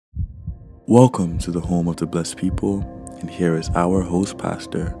Welcome to the home of the blessed people, and here is our host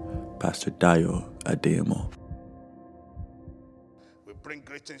pastor, Pastor Dayo, Adeyemo. We bring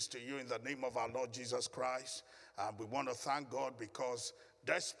greetings to you in the name of our Lord Jesus Christ. We want to thank God because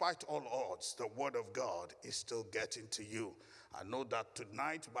despite all odds, the word of God is still getting to you. I know that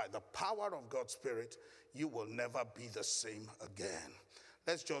tonight, by the power of God's Spirit, you will never be the same again.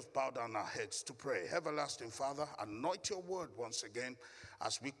 Let's just bow down our heads to pray. Everlasting Father, anoint your word once again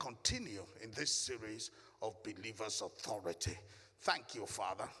as we continue in this series of Believers' Authority. Thank you,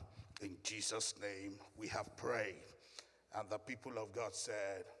 Father. In Jesus' name we have prayed. And the people of God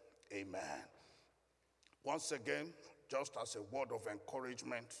said, amen. Once again, just as a word of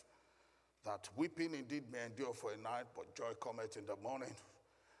encouragement, that weeping indeed may endure for a night, but joy cometh in the morning.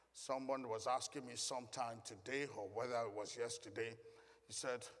 Someone was asking me sometime today, or whether it was yesterday, he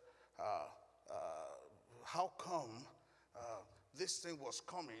said, how come this thing was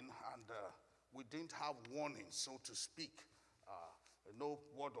coming and we didn't have warning, so to speak? No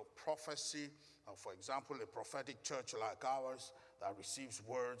word of prophecy. For example, a prophetic church like ours that receives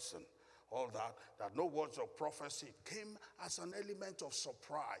words and all that no words of prophecy. It came as an element of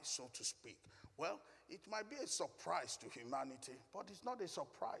surprise, so to speak. Well, it might be a surprise to humanity, but it's not a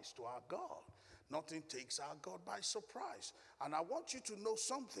surprise to our God. Nothing takes our God by surprise. And I want you to know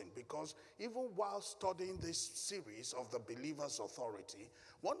something, because even while studying this series of the Believer's Authority,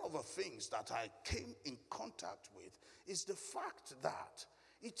 one of the things that I came in contact with is the fact that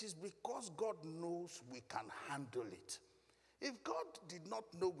it is because God knows we can handle it. If God did not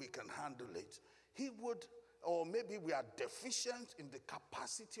know we can handle it, he would, or maybe we are deficient in the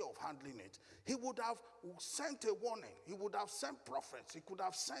capacity of handling it, he would have sent a warning. He would have sent prophets. He could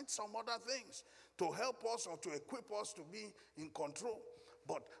have sent some other things to help us or to equip us to be in control.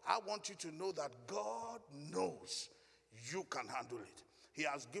 But I want you to know that God knows you can handle it. He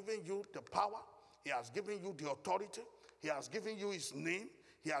has given you the power. He has given you the authority. He has given you his name.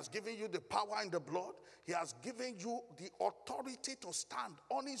 He has given you the power in the blood. He has given you the authority to stand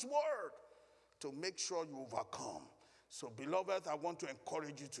on his word to make sure you overcome. So, beloved, I want to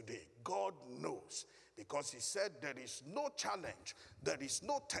encourage you today. God knows, because he said there is no challenge, there is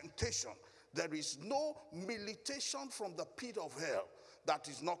no temptation, there is no militation from the pit of hell that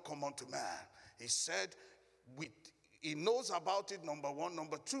is not common to man. He said he knows about it, number one.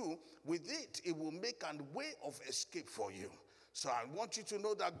 Number two, with it, it will make a way of escape for you. So I want you to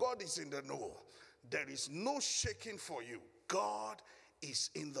know that God is in the know. There is no shaking for you. God is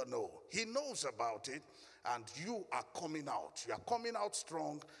in the know. He knows about it, and you are coming out. You are coming out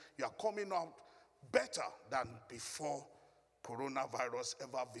strong. You are coming out better than before coronavirus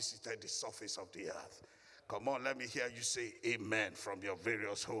ever visited the surface of the earth. Come on, let me hear you say amen from your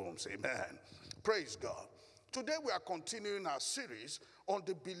various homes. Amen. Praise God. Today we are continuing our series on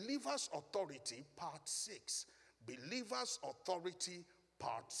the Believer's Authority, Part 6. Believer's Authority,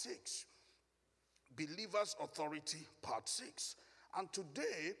 Part 6. Believer's Authority, Part 6. And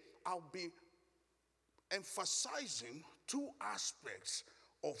today I'll be emphasizing two aspects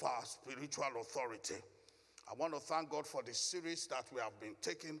of our spiritual authority. I want to thank God for the series that we have been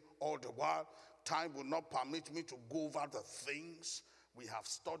taking all the while. Time will not permit me to go over the things we have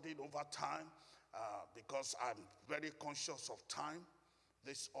studied over time, because I'm very conscious of time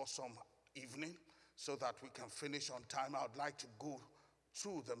this awesome evening, so that we can finish on time. I would like to go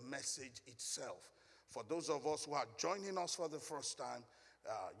through the message itself. For those of us who are joining us for the first time,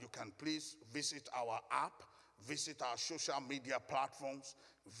 you can please visit our app, visit our social media platforms,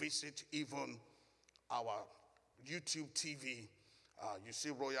 visit even our YouTube TV. You see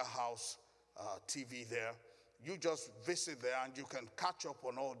Royal House TV there. You just visit there and you can catch up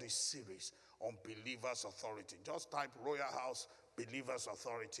on all this series on Believer's Authority. Just type Royal House Believer's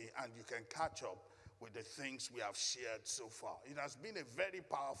Authority and you can catch up with the things we have shared so far. It has been a very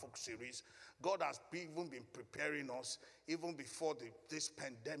powerful series. God has even been preparing us even before this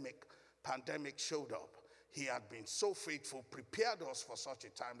pandemic showed up. He had been so faithful, prepared us for such a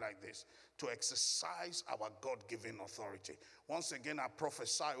time like this to exercise our God-given authority. Once again, I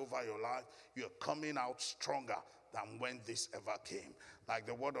prophesy over your life, you're coming out stronger than when this ever came. Like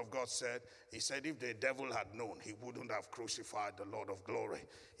the word of God said, he said if the devil had known, he wouldn't have crucified the Lord of glory.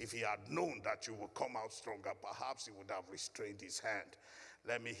 If he had known that you would come out stronger, perhaps he would have restrained his hand.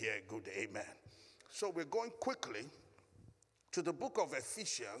 Let me hear a good amen. So we're going quickly to the book of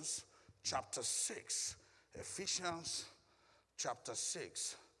Ephesians, chapter 6. Ephesians, chapter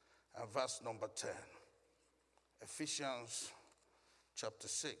 6, and verse number 10. Ephesians, chapter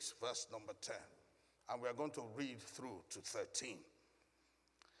 6, verse number 10. And we're going to read through to 13.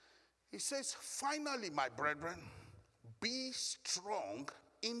 He says, finally, my brethren, be strong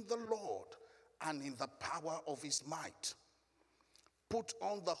in the Lord and in the power of his might. Put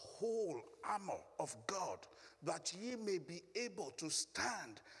on the whole armor of God, that ye may be able to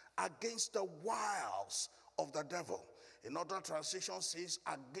stand against the wiles of the devil. Another translation says,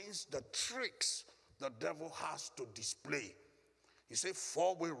 against the tricks the devil has to display. He said,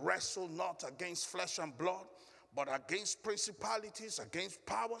 for we wrestle not against flesh and blood, but against principalities, against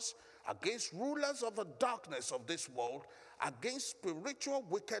powers, against rulers of the darkness of this world, against spiritual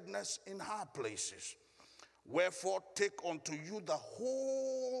wickedness in high places. Wherefore take unto you the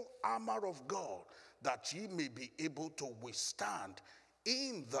whole armor of God, that ye may be able to withstand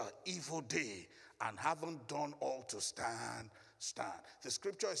in the evil day, and having done all to stand. The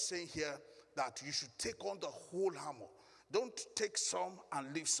scripture is saying here that you should take on the whole armor. Don't take some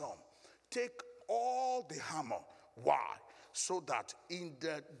and leave some. Take all the armor. Why? So that in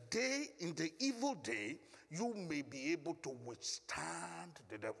the evil day, you may be able to withstand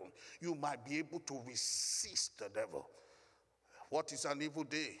the devil. You might be able to resist the devil. What is an evil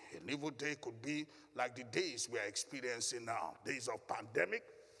day? An evil day could be like the days we are experiencing now, days of pandemic.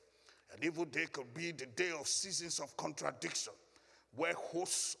 An evil day could be the day of seasons of contradiction, where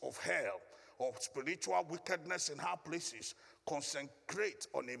hosts of hell or spiritual wickedness in high places concentrate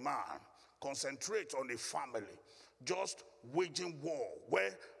on a man, concentrate on a family, just waging war,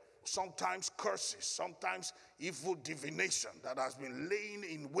 where sometimes curses, sometimes evil divination that has been laying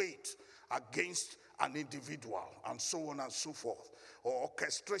in wait against an individual, and so on and so forth, or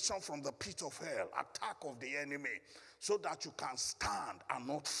orchestration from the pit of hell, attack of the enemy, so that you can stand and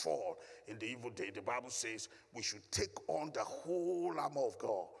not fall in the evil day. The Bible says we should take on the whole armor of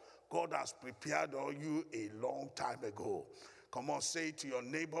God. God has prepared all you a long time ago. Come on, say it to your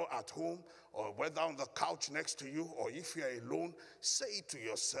neighbor at home, or whether on the couch next to you, or if you're alone, say it to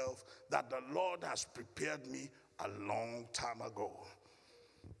yourself that the Lord has prepared me a long time ago.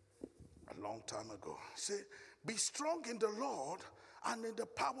 A long time ago. Say, be strong in the Lord and in the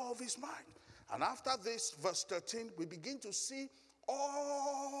power of his might. And after this, verse 13, we begin to see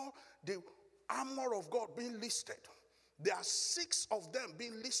all the armor of God being listed. There are 6 of them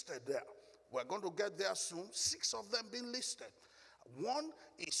being listed there. We're going to get there soon. 6 of them being listed. One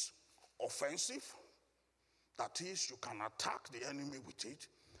is offensive. That is, you can attack the enemy with it.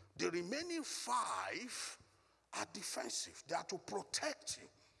 The remaining 5 are defensive. They are to protect you.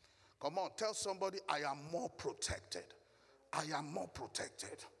 Come on, tell somebody, I am more protected. I am more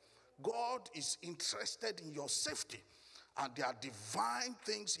protected. God is interested in your safety. And there are divine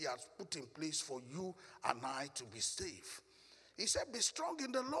things he has put in place for you and I to be safe. He said, be strong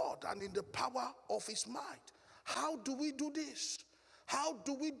in the Lord and in the power of his might. How do we do this? How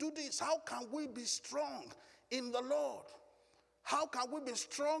do we do this? How can we be strong in the Lord? How can we be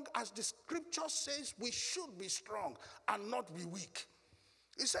strong as the scripture says we should be strong and not be weak?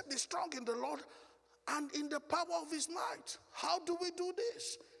 He said, be strong in the Lord and in the power of his might. How do we do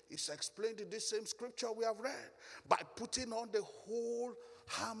this? It's explained in this same scripture we have read. By putting on the whole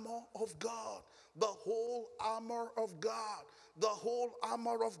armor of God. The whole armor of God. The whole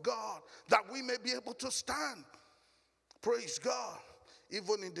armor of God. That we may be able to stand. Praise God.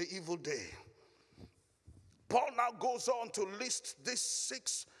 Even in the evil day. Paul now goes on to list these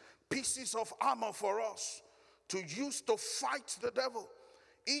 6 pieces of armor for us to use to fight the devil.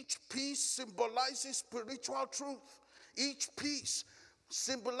 Each piece symbolizes spiritual truth. Each piece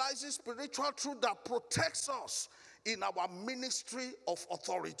symbolizes spiritual truth that protects us in our ministry of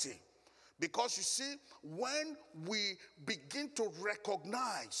authority. Because you see, when we begin to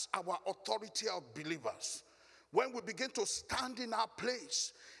recognize our authority of believers, when we begin to stand in our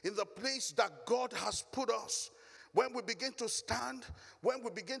place, in the place that God has put us, when we begin to stand, when we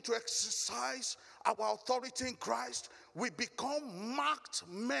begin to exercise our authority in Christ, we become marked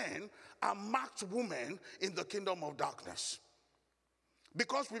men and marked women in the kingdom of darkness.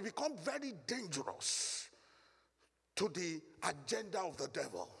 Because we become very dangerous to the agenda of the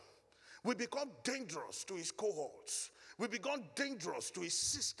devil. We become dangerous to his cohorts. We become dangerous to his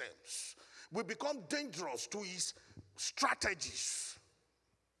systems. We become dangerous to his strategies.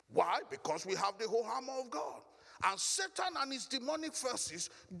 Why? Because we have the whole armor of God. And Satan and his demonic forces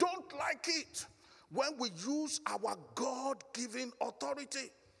don't like it when we use our God-given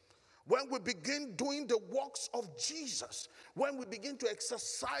authority. When we begin doing the works of Jesus, when we begin to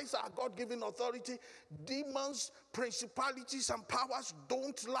exercise our God-given authority, demons, principalities, and powers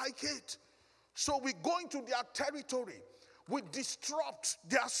don't like it. So we go into their territory. We disrupt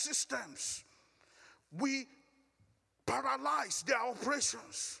their systems. We paralyze their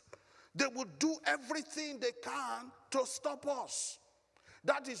operations. They will do everything they can to stop us.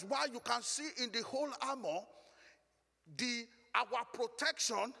 That is why you can see in the whole armor, our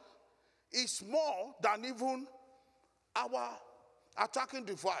protection is more than even our attacking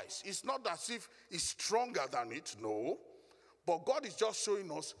device. It's not as if it's stronger than it, no. But God is just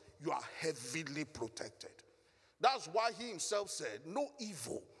showing us you are heavily protected. That's why he himself said, no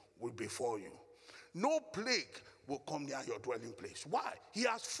evil will befall you. No plague will come near your dwelling place. Why? He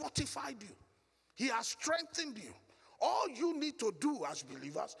has fortified you. He has strengthened you. All you need to do as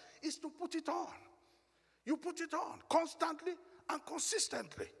believers is to put it on. You put it on constantly and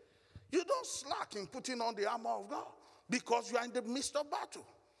consistently. You don't slack in putting on the armor of God because you are in the midst of battle.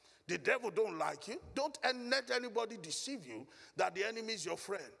 The devil don't like you. Don't let anybody deceive you that the enemy is your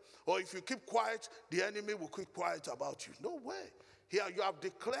friend. Or if you keep quiet, the enemy will keep quiet about you. No way. Here you have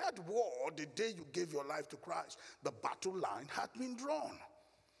declared war the day you gave your life to Christ. The battle line had been drawn.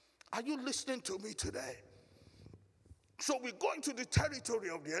 Are you listening to me today? So we go into the territory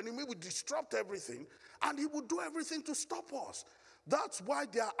of the enemy, we disrupt everything, and he will do everything to stop us. That's why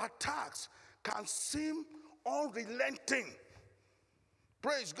their attacks can seem unrelenting.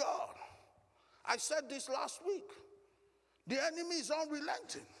 Praise God. I said this last week. The enemy is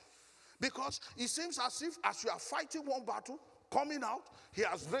unrelenting because it seems as if as you are fighting one battle, coming out, he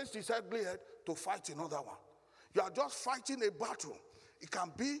has raised his ugly head to fight another one. You are just fighting a battle. It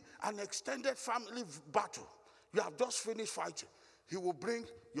can be an extended family battle. You have just finished fighting. He will bring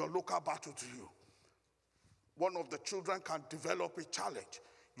your local battle to you. One of the children can develop a challenge.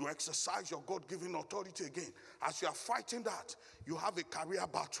 You exercise your God-given authority again. As you are fighting that, you have a career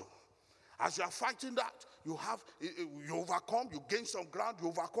battle. As you are fighting that, you overcome, you gain some ground, you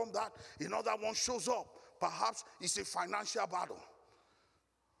overcome that. Another one shows up. Perhaps it's a financial battle.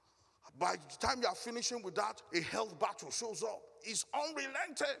 By the time you are finishing with that, a health battle shows up. It's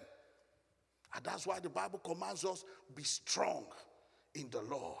unrelenting. And that's why the Bible commands us, be strong in the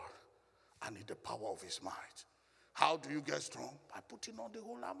Lord and in the power of his might. How do you get strong? By putting on the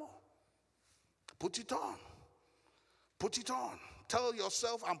whole armor. Put it on. Put it on. Tell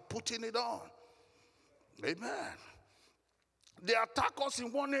yourself, I'm putting it on. Amen. They attack us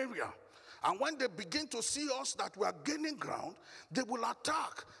in one area. And when they begin to see us that we are gaining ground, they will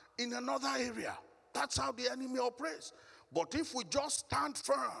attack in another area. That's how the enemy operates. But if we just stand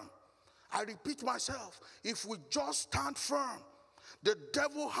firm, I repeat myself, if we just stand firm, the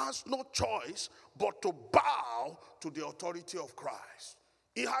devil has no choice but to bow to the authority of Christ.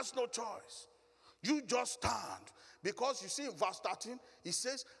 He has no choice. You just stand. Because you see in verse 13, he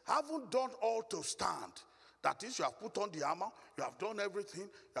says, having done all to stand. That is, you have put on the armor, you have done everything, you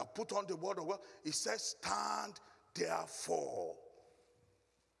have put on the word of God. He says, stand therefore.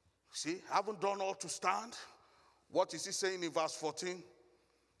 See, having done all to stand, what is he saying in verse 14?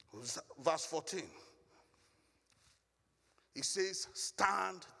 Verse 14. He says,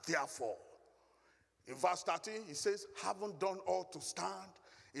 stand therefore. In verse 13, he says, having done all to stand.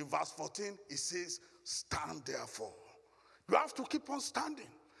 In verse 14, he says, stand therefore. You have to keep on standing.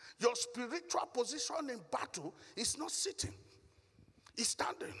 Your spiritual position in battle is not sitting. It's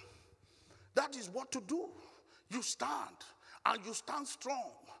standing. That is what to do. You stand, and you stand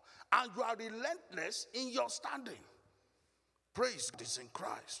strong, and you are relentless in your standing. Praise is in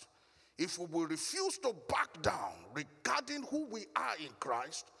Christ. If we will refuse to back down regarding who we are in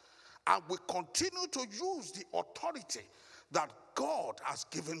Christ, and we continue to use the authority that God has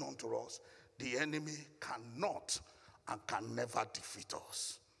given unto us, the enemy cannot and can never defeat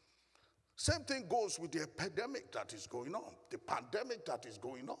us. Same thing goes with the epidemic that is going on, the pandemic that is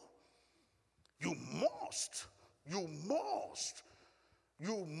going on. You must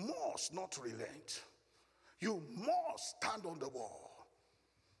not relent. You must stand on the wall.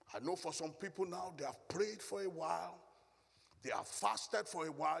 I know for some people now, they have prayed for a while. They have fasted for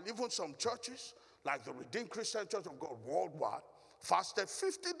a while. Even some churches, like the Redeemed Christian Church of God worldwide, fasted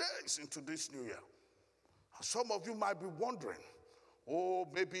 50 days into this new year. And some of you might be wondering, oh,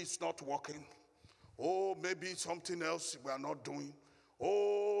 maybe it's not working. Oh, maybe it's something else we are not doing.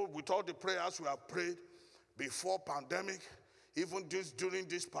 Oh, with all the prayers we have prayed before pandemic, even during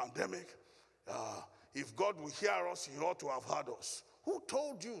this pandemic, if God will hear us, he ought to have heard us. Who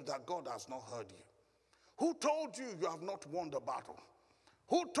told you that God has not heard you? Who told you you have not won the battle?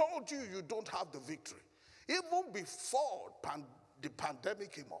 Who told you you don't have the victory? Even before the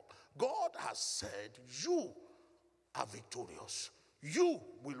pandemic came up, God has said you are victorious. You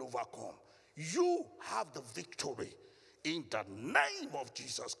will overcome. You have the victory in the name of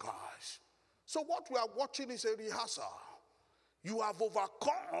Jesus Christ. So what we are watching is a rehearsal. You have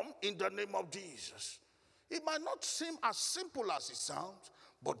overcome in the name of Jesus. It might not seem as simple as it sounds,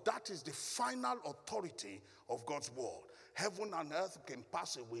 but that is the final authority of God's word. Heaven and earth can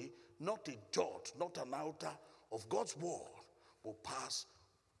pass away, not a jot, not an iota of God's word will pass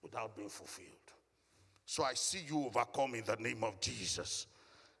without being fulfilled. So I see you overcome in the name of Jesus.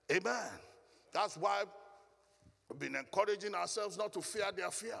 Amen. That's why we've been encouraging ourselves not to fear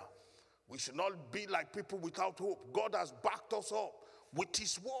their fear. We should not be like people without hope. God has backed us up with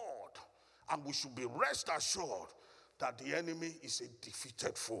his word. And we should be rest assured that the enemy is a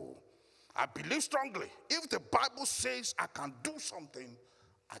defeated foe. I believe strongly, if the Bible says I can do something,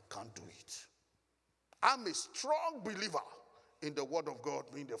 I can do it. I'm a strong believer in the word of God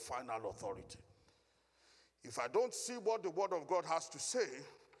being the final authority. If I don't see what the word of God has to say,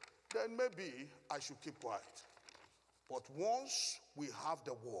 then maybe I should keep quiet. But once we have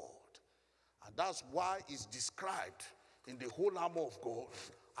the word, and that's why it's described in the whole armor of God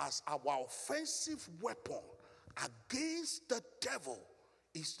as our offensive weapon against the devil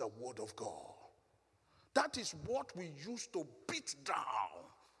is the word of God. That is what we use to beat down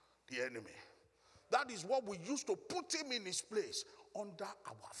the enemy. That is what we use to put him in his place under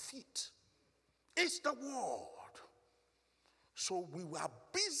our feet. It's the word. So we were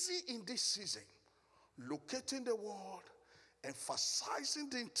busy in this season locating the word, emphasizing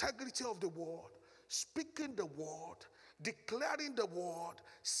the integrity of the word, speaking the word, declaring the word,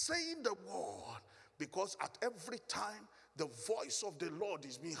 saying the word, because at every time the voice of the Lord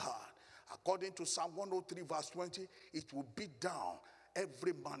is being heard. According to Psalm 103 verse 20, it will beat down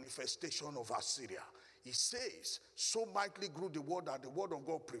every manifestation of Assyria. He says, so mightily grew the word that the word of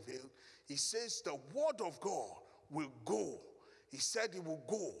God prevailed. He says the word of God will go. He said he will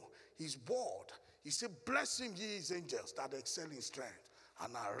go. His word. He said, bless him ye his angels that excel in strength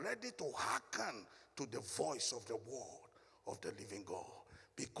and are ready to hearken to the voice of the word of the living God.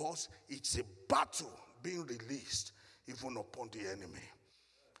 Because it's a battle being released even upon the enemy.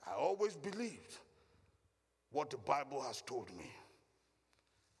 I always believed what the Bible has told me.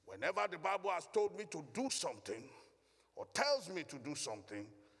 Whenever the Bible has told me to do something or tells me to do something,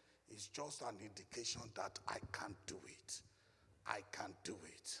 it's just an indication that I can't do it. I can't do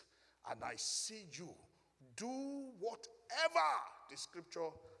it. And I see you do whatever the scripture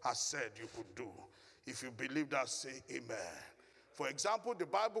has said you could do. If you believe that, say amen. For example, the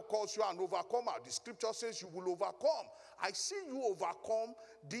Bible calls you an overcomer. The scripture says you will overcome. I see you overcome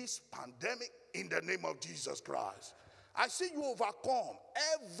this pandemic in the name of Jesus Christ. I see you overcome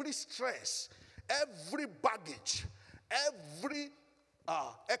every stress, every baggage, every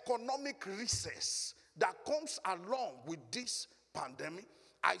economic recess that comes along with this pandemic.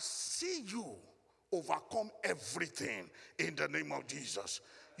 I see you overcome everything in the name of Jesus.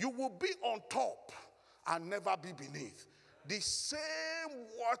 You will be on top and never be beneath. The same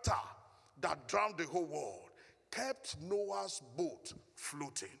water that drowned the whole world kept Noah's boat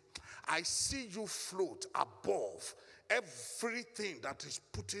floating. I see you float above everything that is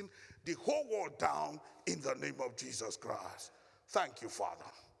putting the whole world down in the name of Jesus Christ. Thank you, Father.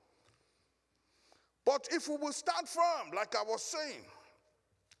 But if we will stand firm, like I was saying,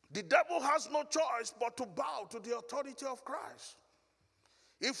 the devil has no choice but to bow to the authority of Christ.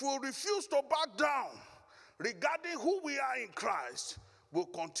 If we refuse to back down regarding who we are in Christ, we'll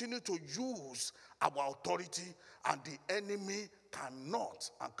continue to use our authority, and the enemy cannot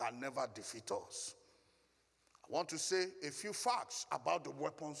and can never defeat us. I want to say a few facts about the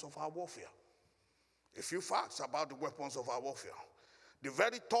weapons of our warfare. A few facts about the weapons of our warfare. The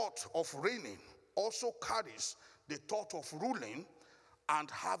very thought of reigning also carries the thought of ruling and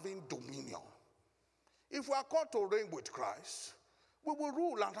having dominion. If we are called to reign with Christ, we will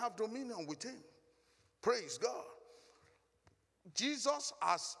rule and have dominion with him. Praise God. Jesus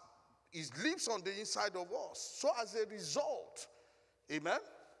has his lips on the inside of us. So as a result, amen,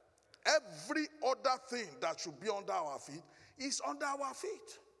 every other thing that should be under our feet is under our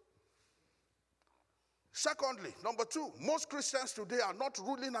feet. Secondly, number two, most Christians today are not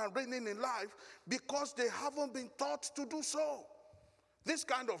ruling and reigning in life because they haven't been taught to do so. This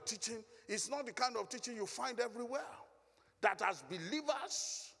kind of teaching is not the kind of teaching you find everywhere. That as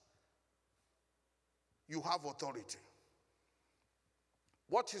believers, you have authority.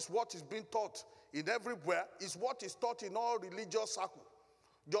 What is being taught in everywhere is what is taught in all religious circles.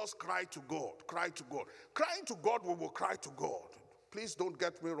 Just cry to God, cry to God. Crying to God, we will cry to God. Please don't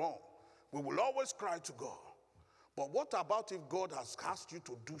get me wrong. We will always cry to God. But what about if God has asked you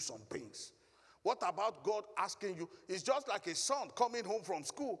to do some things? What about God asking you? It's just like a son coming home from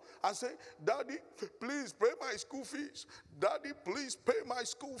school and saying, Daddy, please pay my school fees. Daddy, please pay my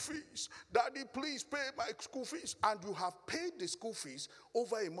school fees. Daddy, please pay my school fees. And you have paid the school fees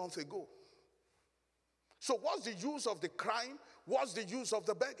over a month ago. So what's the use of the crying? What's the use of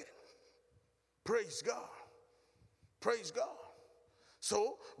the begging? Praise God. Praise God.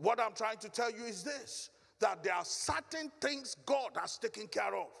 So what I'm trying to tell you is this. that there are certain things God has taken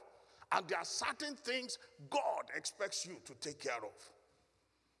care of, and there are certain things God expects you to take care of.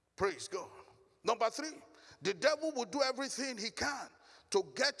 Praise God. Number 3, the devil will do everything he can to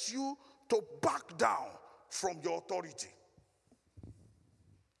get you to back down from your authority.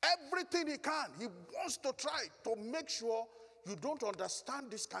 Everything he can. He wants to try to make sure you don't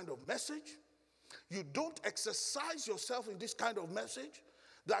understand this kind of message. You don't exercise yourself in this kind of message.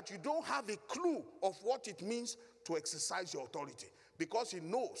 That you don't have a clue of what it means to exercise your authority. Because he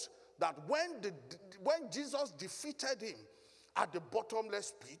knows that when Jesus defeated him at the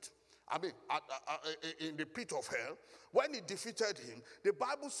bottomless pit, in the pit of hell, when he defeated him, the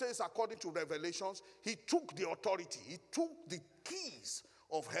Bible says, according to Revelations, he took the authority. He took the keys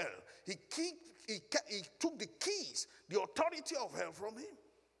of hell. He took the keys, the authority of hell from him.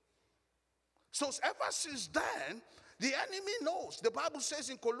 So ever since then, the enemy knows. The Bible says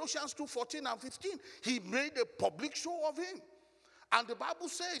in Colossians 2:14 and 15, he made a public show of him. And the Bible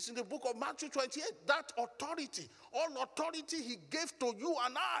says in the book of Matthew 28, that authority, all authority he gave to you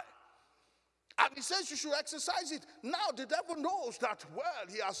and I. And he says you should exercise it. Now the devil knows that, well,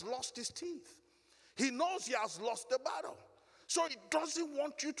 he has lost his teeth. He knows he has lost the battle. So he doesn't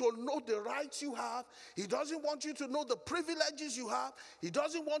want you to know the rights you have. He doesn't want you to know the privileges you have. He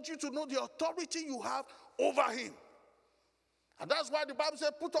doesn't want you to know the authority you have over him. And that's why the Bible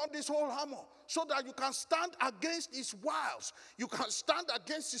says, put on this whole armor so that you can stand against his wiles. You can stand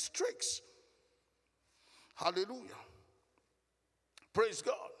against his tricks. Hallelujah. Praise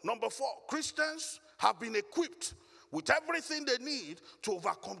God. Number 4, Christians have been equipped with everything they need to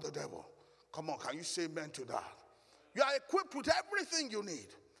overcome the devil. Come on, can you say amen to that? You are equipped with everything you need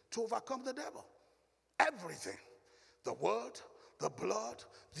to overcome the devil. Everything. The word, the blood,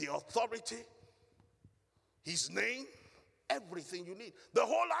 the authority, his name, everything you need. The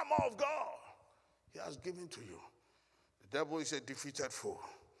whole armor of God he has given to you. The devil is a defeated foe.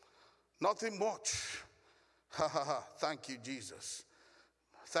 Nothing much. Ha ha ha. Thank you, Jesus.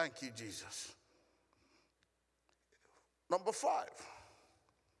 Thank you, Jesus. Number 5.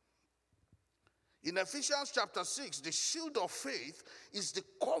 In Ephesians chapter 6, the shield of faith is the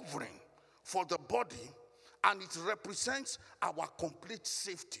covering for the body, and it represents our complete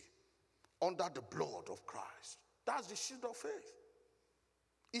safety under the blood of Christ. That's the shield of faith.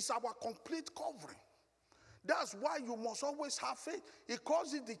 It's our complete covering. That's why you must always have faith. He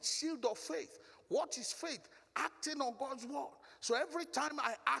calls it the shield of faith. What is faith? Acting on God's word. So every time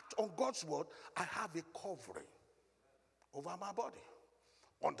I act on God's word, I have a covering over my body.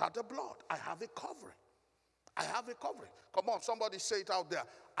 Under the blood, I have a covering. I have a covering. Come on, somebody say it out there.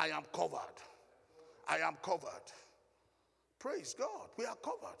 I am covered. I am covered. Praise God. We are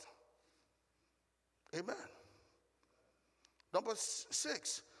covered. Amen. Number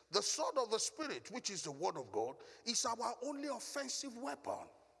 6, the sword of the Spirit, which is the word of God, is our only offensive weapon.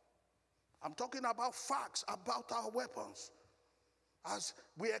 I'm talking about facts about our weapons as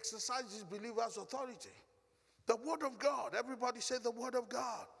we exercise this believer's authority. The word of God, everybody say the word of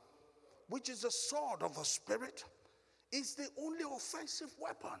God, which is the sword of the Spirit, is the only offensive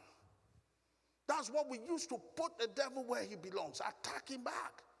weapon. That's what we use to put the devil where he belongs, attack him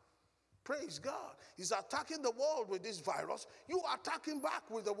back. Praise God. He's attacking the world with this virus. You attack him back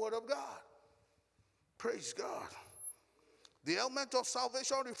with the word of God. Praise God. The element of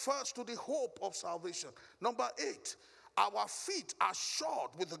salvation refers to the hope of salvation. Number 8, our feet are shod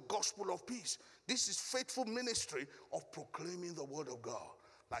with the gospel of peace. This is faithful ministry of proclaiming the word of God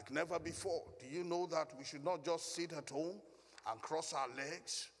like never before. Do you know that we should not just sit at home and cross our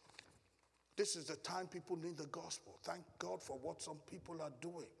legs? This is the time people need the gospel. Thank God for what some people are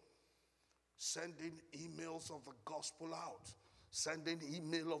doing. Sending emails of the gospel out. Sending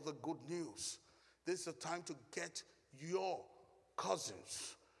email of the good news. This is the time to get your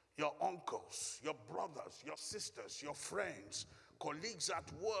cousins, your uncles, your brothers, your sisters, your friends, colleagues at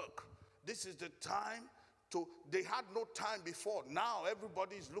work. This is the time they had no time before. Now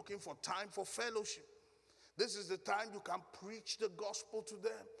everybody is looking for time for fellowship. This is the time you can preach the gospel to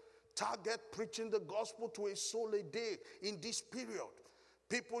them. Target preaching the gospel to a soul a day in this period.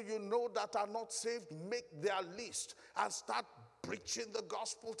 People you know that are not saved, make their list and start preaching the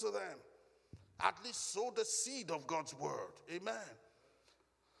gospel to them. At least sow the seed of God's word. Amen.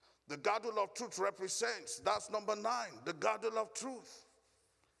 The girdle of truth represents, that's number 9, the girdle of truth.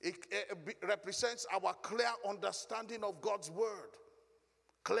 It represents our clear understanding of God's word.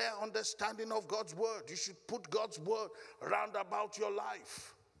 Clear understanding of God's word. You should put God's word round about your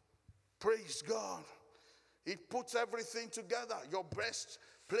life. Praise God. It puts everything together. Your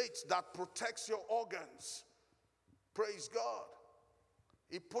breastplate that protects your organs. Praise God.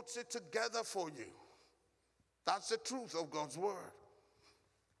 It puts it together for you. That's the truth of God's word.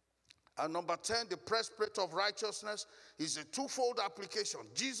 And number 10, the breastplate of righteousness is a twofold application.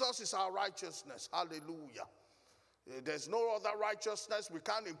 Jesus is our righteousness. Hallelujah. There's no other righteousness. We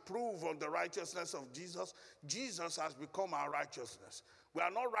can't improve on the righteousness of Jesus. Jesus has become our righteousness. We are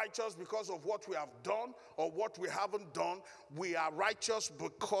not righteous because of what we have done or what we haven't done. We are righteous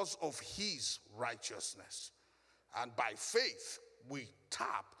because of his righteousness. And by faith, we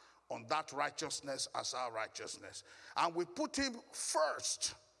tap on that righteousness as our righteousness. And we put him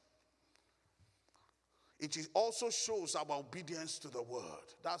first. It also shows our obedience to the word.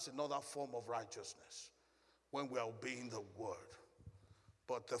 That's another form of righteousness, when we are obeying the word.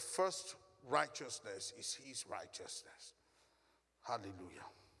 But the first righteousness is his righteousness. Hallelujah.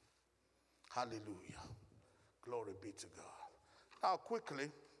 Hallelujah. Glory be to God. Now quickly,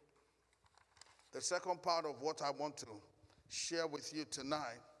 the second part of what I want to share with you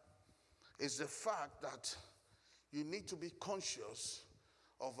tonight is the fact that you need to be conscious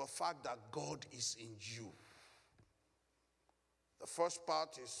of the fact that God is in you. The first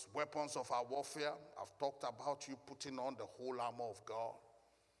part is weapons of our warfare. I've talked about you putting on the whole armor of God.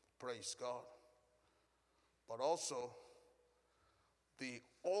 Praise God. But also, the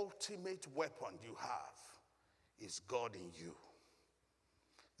ultimate weapon you have is God in you.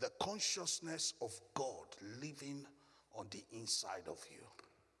 The consciousness of God living on the inside of you.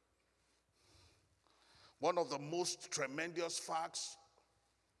 One of the most tremendous facts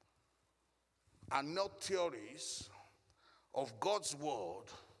and not theories of God's word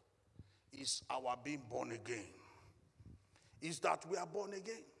is our being born again. Is that we are born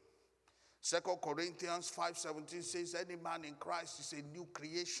again. 2 Corinthians 5:17 says, any man in Christ is a new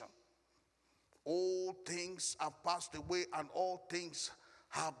creation. All things have passed away and all things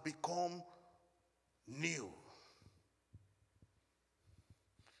have become new.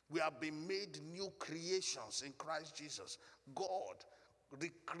 We have been made new creations in Christ Jesus. God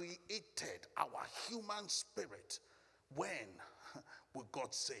recreated our human spirit when we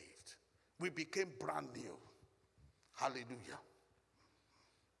got saved. We became brand new. Hallelujah.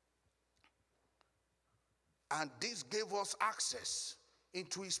 And this gave us access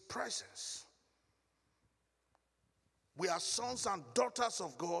into his presence. We are sons and daughters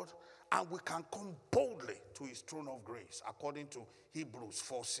of God, and we can come boldly to his throne of grace, according to Hebrews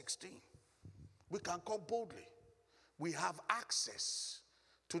 4:16. We can come boldly. We have access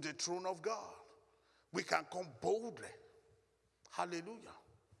to the throne of God. We can come boldly. Hallelujah.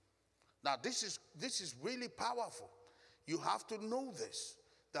 Now this is really powerful. You have to know this,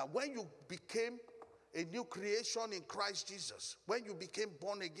 that when you became a new creation in Christ Jesus, when you became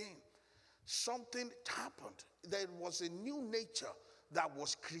born again, something happened. There was a new nature that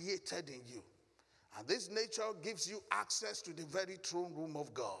was created in you. And this nature gives you access to the very throne room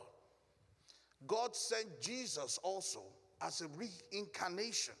of God. God sent Jesus also as a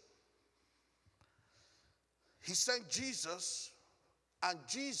reincarnation. He sent Jesus, and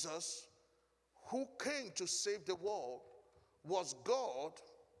Jesus, who came to save the world, was God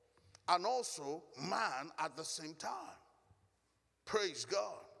and also man at the same time. Praise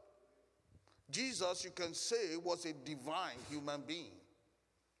God. Jesus, you can say, was a divine human being.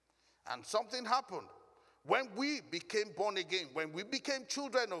 And something happened. When we became born again, when we became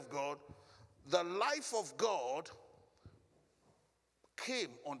children of God, the life of God came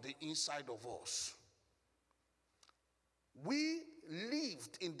on the inside of us. We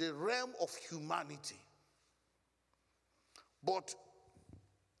lived in the realm of humanity. But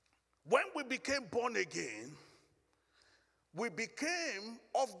when we became born again, we became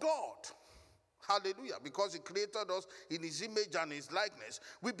of God. Hallelujah. Because he created us in his image and his likeness.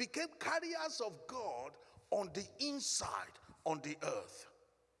 We became carriers of God on the inside, on the earth.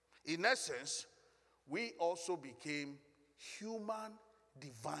 In essence, we also became human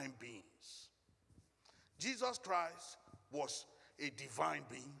divine beings. Jesus Christ was a divine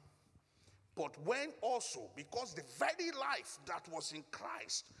being. But when also, because the very life that was in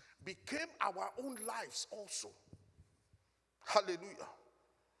Christ became our own lives also. Hallelujah.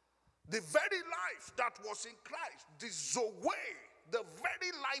 The very life that was in Christ, the Zoe, the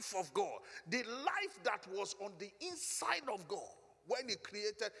very life of God, the life that was on the inside of God when he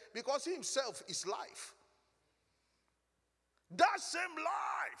created, because he himself is life. That same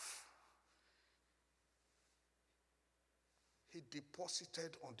life, he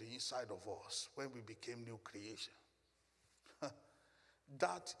deposited on the inside of us when we became new creation.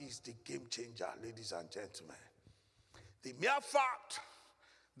 That is the game changer, ladies and gentlemen. The mere fact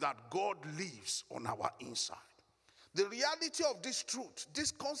that God lives on our inside. The reality of this truth,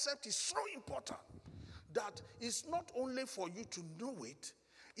 this concept is so important that it's not only for you to know it,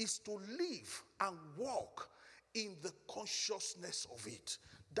 it's to live and walk in the consciousness of it.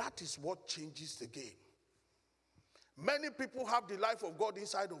 That is what changes the game. Many people have the life of God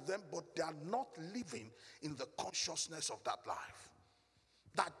inside of them, but they are not living in the consciousness of that life.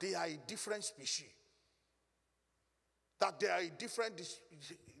 That they are a different species. That they are a different...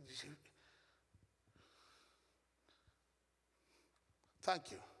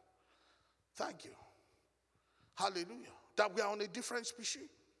 Thank you. Thank you. Hallelujah. That we are on a different species.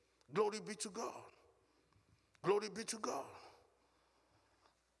 Glory be to God. Glory be to God.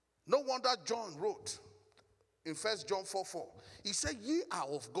 No wonder John wrote in 1 John 4:4. He said, ye are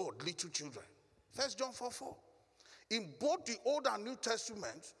of God, little children. 1 John 4:4. In both the Old and New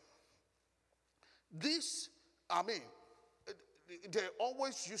Testament, there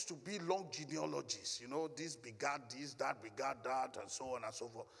always used to be long genealogies. You know, this begat this, that begat that, and so on and so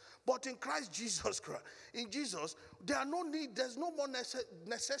forth. But in Jesus, there's no more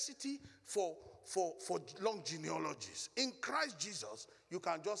necessity for long genealogies. In Christ Jesus, you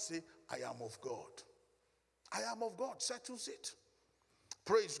can just say, I am of God. I am of God, settles it.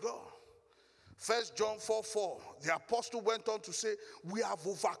 Praise God. 1 John 4:4, the apostle went on to say, we have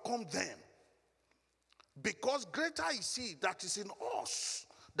overcome them. Because greater is he that is in us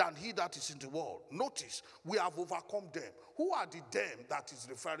than he that is in the world. Notice, we have overcome them. Who are the them that is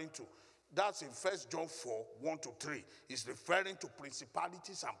referring to? That's in 1 John 4:1-3. He's referring to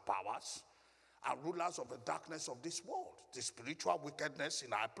principalities and powers and rulers of the darkness of this world, the spiritual wickedness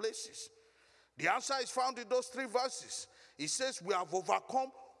in high places. The answer is found in those 3 verses. He says, we have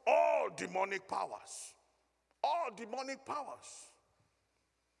overcome all demonic powers. All demonic powers.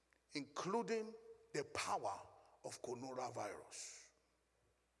 Including the power of coronavirus.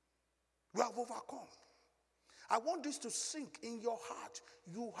 We have overcome. I want this to sink in your heart.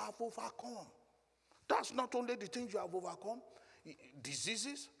 You have overcome. That's not only the things you have overcome.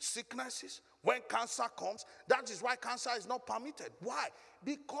 Diseases, sicknesses. When cancer comes, that is why cancer is not permitted. Why?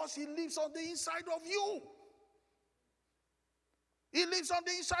 Because he lives on the inside of you. He lives on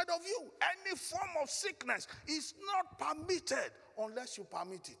the inside of you. Any form of sickness is not permitted unless you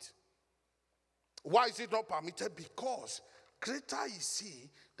permit it. Why is it not permitted? Because greater is he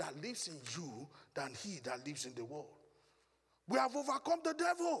that lives in you than he that lives in the world. We have overcome the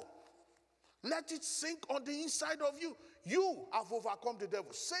devil. Let it sink on the inside of you. You have overcome the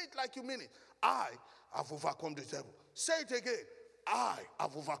devil. Say it like you mean it. I have overcome the devil. Say it again. I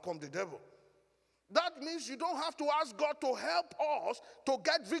have overcome the devil. That means you don't have to ask God to help us to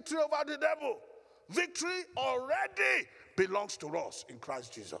get victory over the devil. Victory already belongs to us in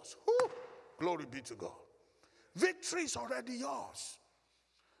Christ Jesus. Whew. Glory be to God. Victory is already yours.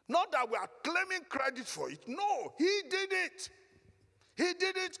 Not that we are claiming credit for it. No, he did it. He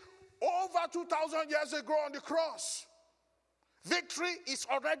did it over 2,000 years ago on the cross. Victory is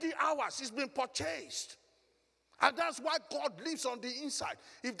already ours. It's been purchased. And that's why God lives on the inside.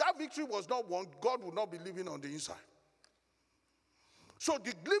 If that victory was not won, God would not be living on the inside. So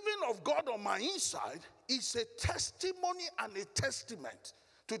the living of God on my inside is a testimony and a testament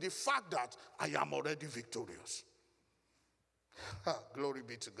to the fact that I am already victorious. Glory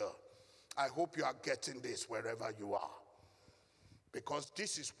be to God. I hope you are getting this wherever you are. Because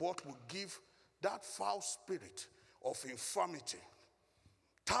this is what will give that foul spirit of infirmity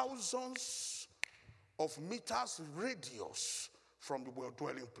thousands of meters radius from the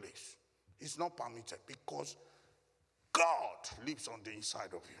dwelling place. It's not permitted because God lives on the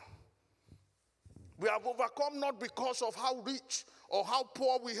inside of you. We have overcome not because of how rich or how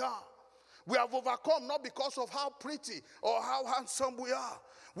poor we are. We have overcome not because of how pretty or how handsome we are.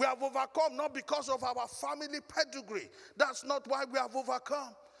 We have overcome not because of our family pedigree. That's not why we have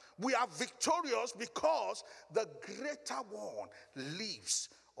overcome. We are victorious because the greater one lives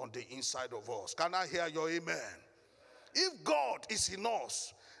on the inside of us. Can I hear your amen? If God is in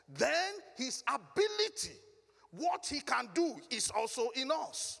us, then his ability, what he can do, is also in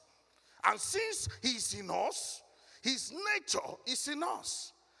us. And since he's in us, his nature is in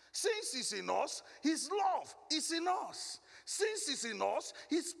us. Since he's in us, his love is in us. Since he's in us,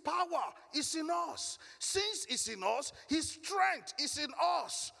 his power is in us. Since he's in us, his strength is in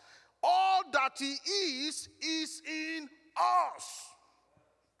us. All that he is in us.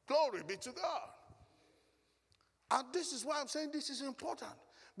 Glory be to God. And this is why I'm saying this is important.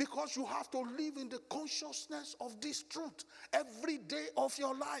 Because you have to live in the consciousness of this truth every day of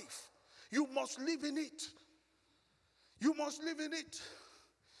your life. You must live in it. You must live in it.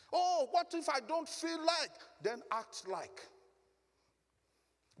 Oh, what if I don't feel like? Then act like.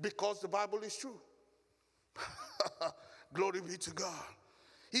 Because the Bible is true. Glory be to God.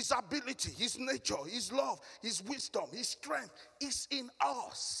 His ability, his nature, his love, his wisdom, his strength is in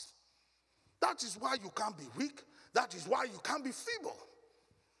us. That is why you can't be weak. That is why you can't be feeble.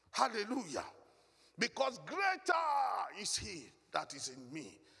 Hallelujah. Because greater is he that is in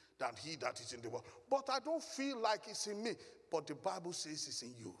me than he that is in the world. But I don't feel like it's in me. But the Bible says it's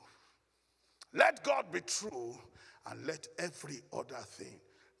in you. Let God be true and let every other thing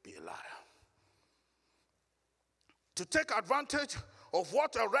be a liar. To take advantage of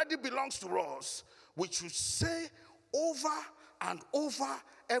what already belongs to us, we should say over and over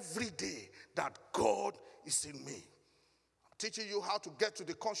every day that God is in me. I'm teaching you how to get to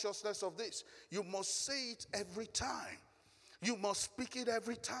the consciousness of this. You must say it every time. You must speak it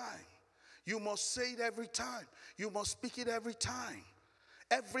every time. You must say it every time. You must speak it every time.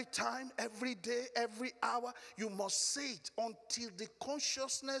 Every time, every day, every hour, you must say it until the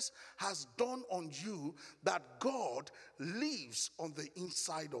consciousness has dawned on you that God lives on the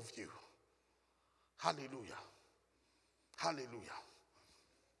inside of you. Hallelujah. Hallelujah.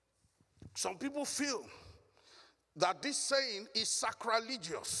 Some people feel that this saying is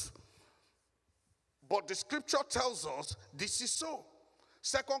sacrilegious, but the scripture tells us this is so.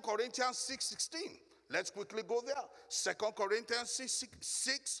 2 Corinthians 6:16. Let's quickly go there. 2 Corinthians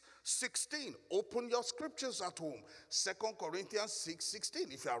 6:16. Open your scriptures at home. 2 Corinthians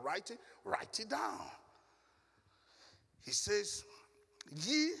 6:16. If you are writing, write it down. He says,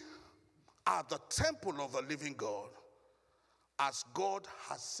 ye are the temple of the living God, as God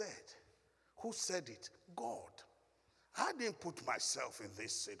has said. Who said it? God. I didn't put myself in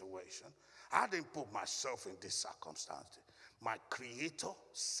this situation. I didn't put myself in this circumstance. My Creator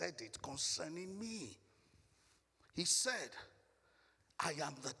said it concerning me. He said, I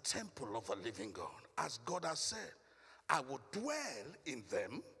am the temple of the living God. As God has said, I will dwell in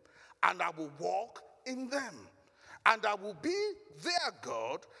them and I will walk in them. And I will be their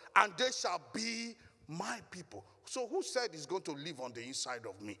God and they shall be my people. So who said he's going to live on the inside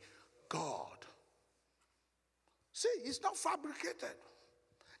of me? God. See, it's not fabricated.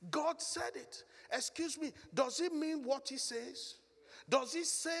 God said it. Excuse me, does it mean what he says? Does he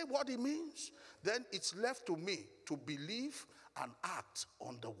say what he means? Then it's left to me to believe and act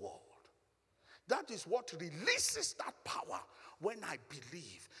on the word. That is what releases that power when I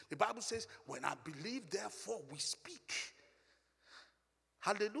believe. The Bible says, when I believe, therefore we speak.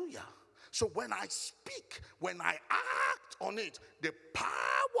 Hallelujah. So when I speak, when I act on it, the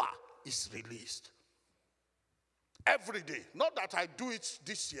power is released. Every day. Not that I do it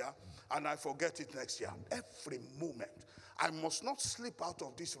this year and I forget it next year. Every moment. I must not slip out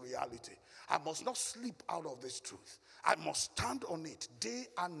of this reality. I must not slip out of this truth. I must stand on it day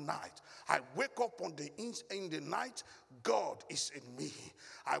and night. I wake up in the night, God is in me.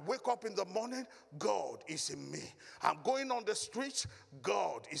 I wake up in the morning, God is in me. I'm going on the streets,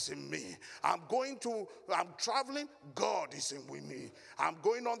 God is in me. I'm traveling, God is in with me. I'm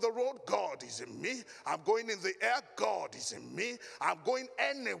going on the road, God is in me. I'm going in the air, God is in me. I'm going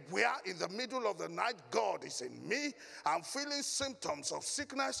anywhere in the middle of the night, God is in me. I'm feeling symptoms of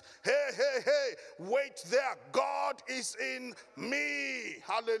sickness. Hey, wait there, God is in me.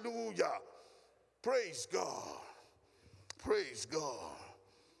 Hallelujah. Praise God. Praise God.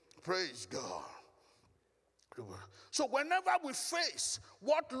 Praise God. So whenever we face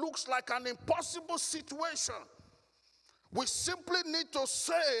what looks like an impossible situation, we simply need to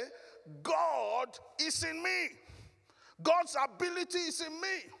say, God is in me. God's ability is in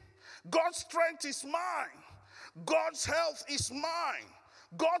me. God's strength is mine. God's health is mine.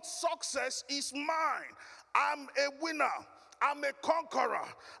 God's success is mine. I'm a winner. I'm a conqueror.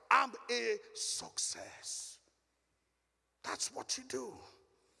 I'm a success. That's what you do.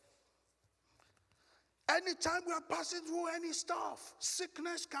 Anytime we are passing through any stuff,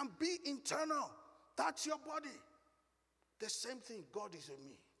 sickness can be internal. That's your body. The same thing, God is in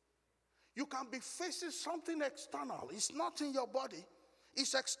me. You can be facing something external. It's not in your body.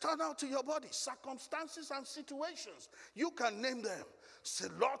 It's external to your body. Circumstances and situations. You can name them. See,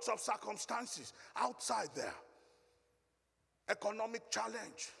 lots of circumstances outside there. Economic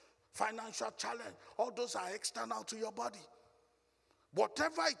challenge, financial challenge. All those are external to your body.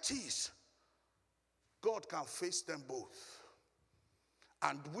 Whatever it is, God can face them both.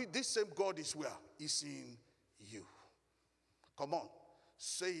 And with this same God is where? Is in you. Come on,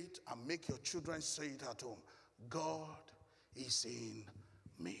 say it and make your children say it at home. God is in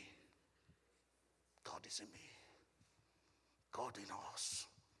me. God is in me. God in us.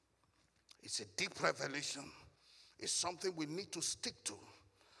 It's a deep revelation. It's something we need to stick to.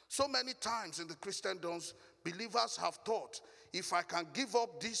 So many times in the Christendoms, believers have thought, if I can give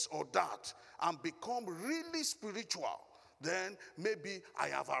up this or that and become really spiritual, then maybe I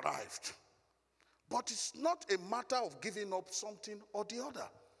have arrived. But it's not a matter of giving up something or the other.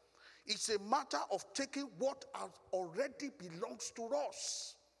 It's a matter of taking what has already belongs to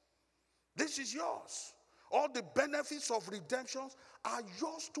us. This is yours. All the benefits of redemption are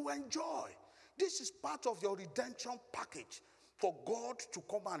yours to enjoy. This is part of your redemption package for God to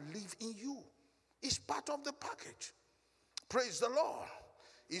come and live in you. It's part of the package. Praise the Lord.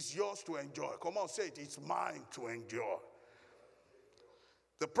 It's yours to enjoy. Come on, say it. It's mine to enjoy.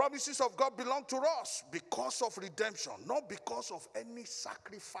 The promises of God belong to us because of redemption, not because of any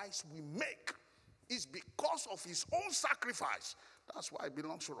sacrifice we make. It's because of his own sacrifice. That's why it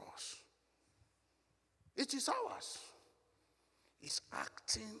belongs to us. It is ours. It's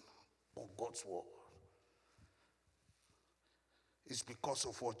acting on God's word. It's because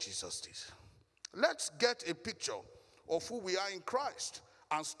of what Jesus did. Let's get a picture of who we are in Christ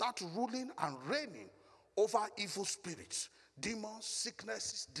and start ruling and reigning over evil spirits, demons,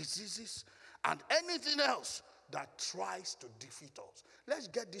 sicknesses, diseases, and anything else that tries to defeat us. Let's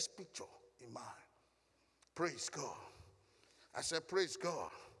get this picture in mind. Praise God. I said, praise God.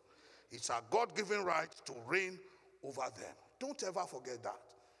 It's our God-given right to reign over them. Don't ever forget that.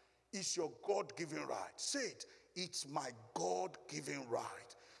 It's your God-given right. Say it. It's my God-given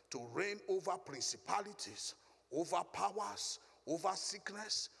right to reign over principalities, over powers, over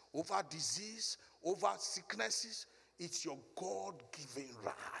sickness, over disease, over sicknesses. It's your God-given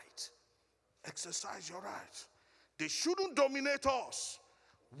right. Exercise your right. They shouldn't dominate us.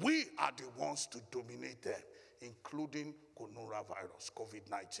 We are the ones to dominate them, including coronavirus,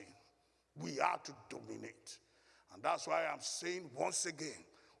 COVID-19. We are to dominate. And that's why I'm saying once again,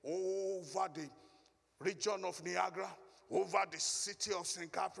 over the region of Niagara, over the city of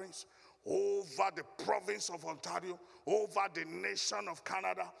St. Catharines, over the province of Ontario, over the nation of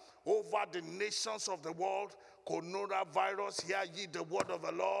Canada, over the nations of the world, coronavirus, hear ye the word of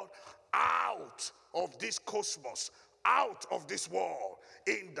the Lord, out of this cosmos, out of this world,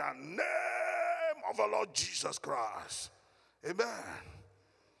 in the name of the Lord Jesus Christ. Amen.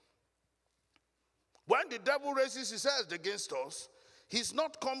 When the devil raises his head against us, he's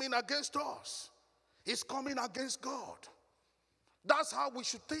not coming against us. He's coming against God. That's how we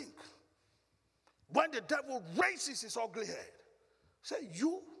should think. When the devil raises his ugly head, say,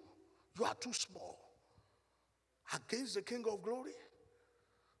 you are too small against the King of Glory.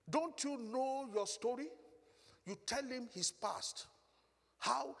 Don't you know your story? You tell him his past,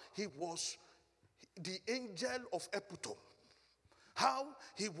 how he was the angel of Epitome, how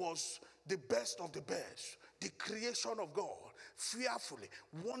he was the best of the best, the creation of God, fearfully,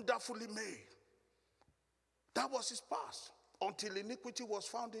 wonderfully made. That was his past, until iniquity was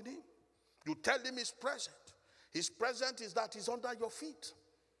found in him. You tell him his present. His present is that he's under your feet.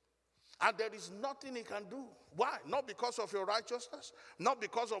 And there is nothing he can do. Why? Not because of your righteousness, not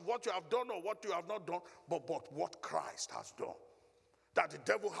because of what you have done or what you have not done, but what Christ has done. That the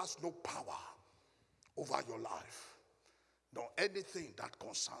devil has no power over your life, nor anything that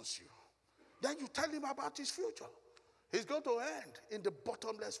concerns you. Then you tell him about his future. He's going to end in the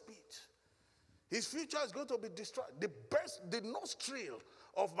bottomless pit. His future is going to be destroyed. The nostril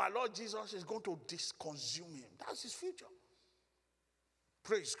of my Lord Jesus is going to consume him. That's his future.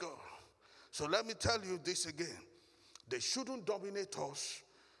 Praise God. So let me tell you this again. They shouldn't dominate us.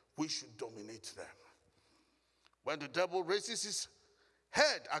 We should dominate them. When the devil raises his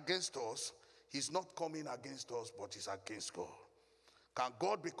head against us, he's not coming against us, but he's against God. Can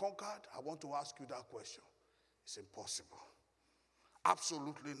God be conquered? I want to ask you that question. It's impossible.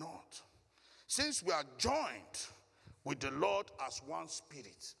 Absolutely not. Since we are joined with the Lord as one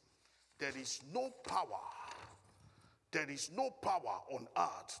spirit, there is no power on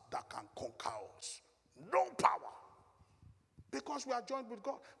earth that can conquer us. No power. Because we are joined with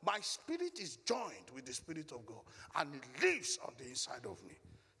God. My spirit is joined with the Spirit of God, and it lives on the inside of me.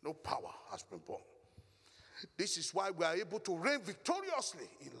 No power has been born. This is why we are able to reign victoriously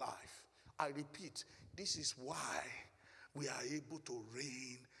in life. I repeat, this is why we are able to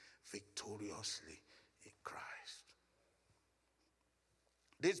reign victoriously in Christ.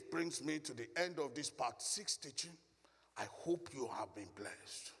 This brings me to the end of this part 6 teaching. I hope you have been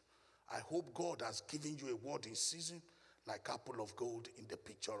blessed. I hope God has given you a word in season, like apple of gold in the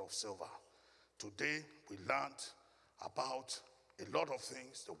picture of silver. Today we learned about a lot of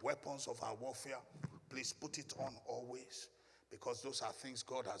things, the weapons of our warfare. Please put it on always, because those are things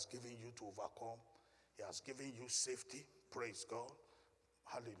God has given you to overcome. He has given you safety. Praise God.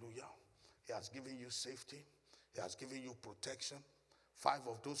 Hallelujah. He has given you safety. He has given you protection. 5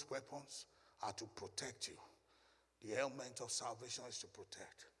 of those weapons are to protect you. The helmet of salvation is to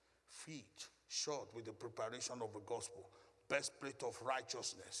protect. Feet shod with the preparation of the gospel. Breastplate of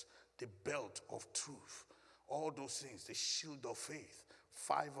righteousness. The belt of truth. All those things. The shield of faith.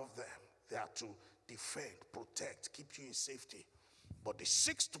 5 of them, they are to defend, protect, keep you in safety. But the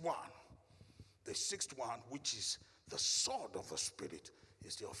sixth one, which is the sword of the Spirit,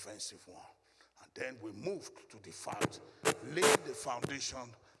 is the offensive one. And then we moved to the fact, lay the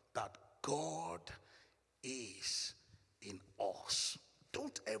foundation that God is in us.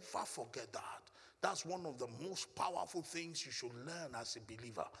 Don't ever forget that. That's one of the most powerful things you should learn as a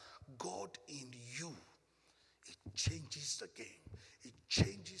believer. God in you. It changes the game. It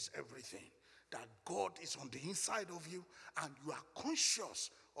changes everything. That God is on the inside of you, and you are conscious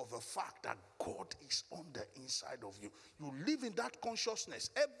of the fact that God is on the inside of you. You live in that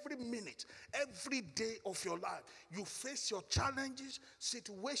consciousness every minute, every day of your life. You face your challenges,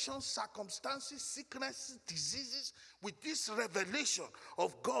 situations, circumstances, sicknesses, diseases with this revelation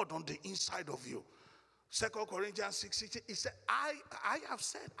of God on the inside of you. 2 Corinthians 6:16, he said, I have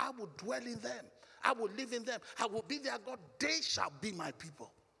said, I will dwell in them. I will live in them. I will be their God. They shall be my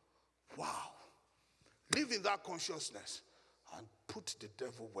people. Wow. Live in that consciousness and put the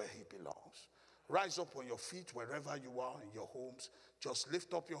devil where he belongs. Rise up on your feet wherever you are in your homes. Just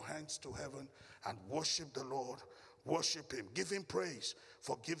lift up your hands to heaven and worship the Lord. Worship him. Give him praise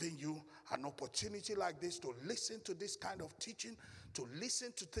for giving you an opportunity like this to listen to this kind of teaching, to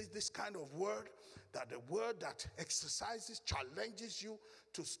listen to this kind of word, that the word that exercises, challenges you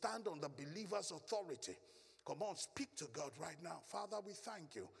to stand on the believer's authority. Come on, speak to God right now. Father, we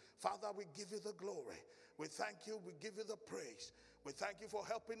thank you. Father, we give you the glory. We thank you. We give you the praise. We thank you for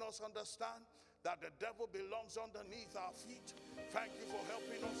helping us understand that the devil belongs underneath our feet. Thank you for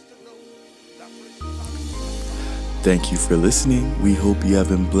helping us to know that. Thank you for listening. We hope you have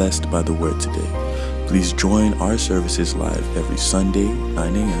been blessed by the word today. Please join our services live every Sunday,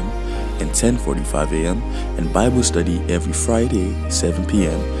 9 a.m. and 10:45 a.m. and Bible study every Friday, 7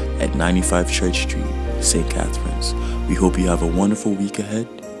 p.m. at 95 Church Street, St. Catharines. We hope you have a wonderful week ahead,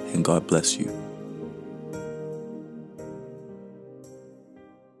 and God bless you.